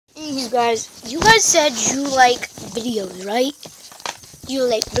you guys said you like videos, right? You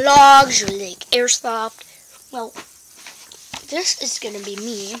like vlogs, you like airsoft. Well, this is gonna be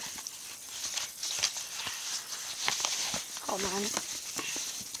me. Hold on.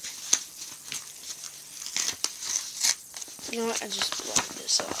 You know what? I just blocked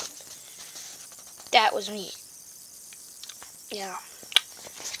this off. That was me. Yeah.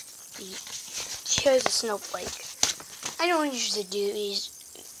 Here's a snowflake. I don't usually do these.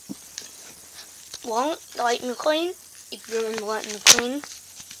 Won't Lightning McQueen? If you remember Lightning McQueen,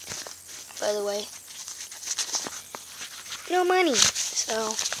 by the way, no money.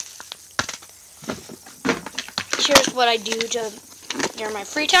 So here's what I do during my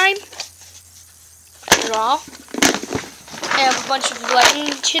free time. I draw. I have a bunch of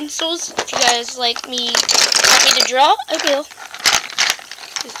lightning tinsels. If you guys want me to draw, I will.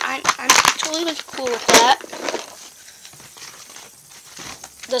 I'm totally cool with that.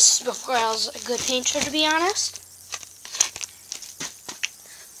 This is before I was a good painter, to be honest.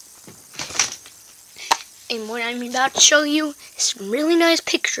 And what I'm about to show you is some really nice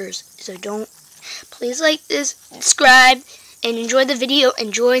pictures. So please like this, subscribe, and enjoy the video,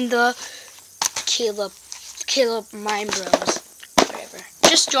 and join the Caleb Mind Bros. Whatever.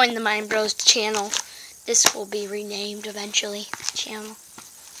 Just join the Mind Bros channel. This will be renamed eventually. Channel.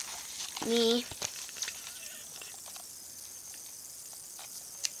 Me.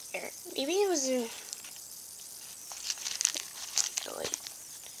 Maybe it was in. Oh, wait.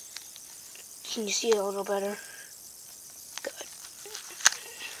 Can you see it a little better? Good.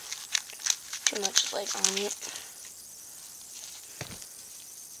 Too much light on it.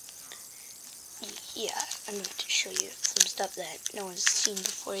 Yeah, I'm going to show you some stuff that no one's seen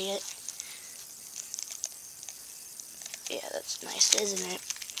before yet. Yeah, that's nice, isn't it?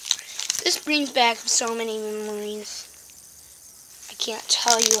 This brings back so many memories. I can't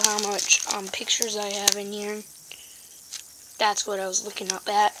tell you how much pictures I have in here. That's what I was looking up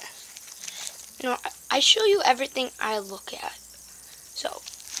at. You know, I show you everything I look at. So,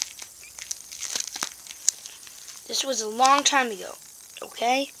 this was a long time ago,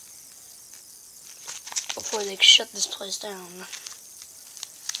 okay? Before they shut this place down.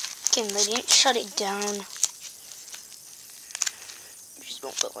 Again, they didn't shut it down. You just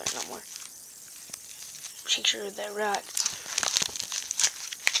won't build it no more. Picture of that rock.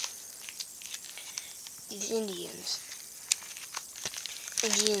 These Indians.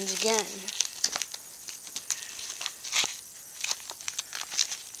 Indians again.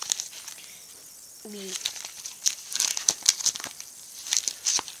 Me.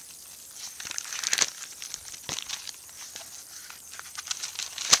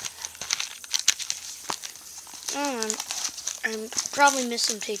 I'm probably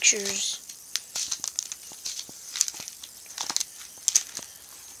missing pictures.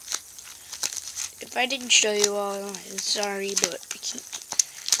 If I didn't show you all, I'm sorry, but I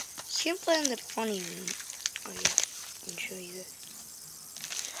can't find the funny room. Oh yeah, I can show you this.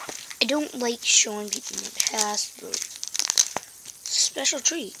 I don't like showing people in the past, but it's a special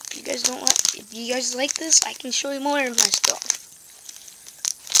treat. If you guys like this, I can show you more of my stuff.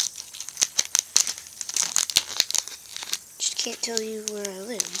 Just can't tell you where I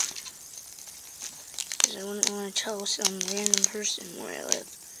live, because I wouldn't want to tell some random person where I live.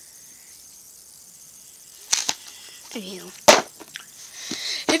 Anyhow,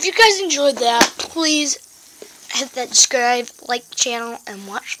 if you guys enjoyed that, please hit that subscribe, like the channel, and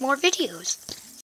watch more videos.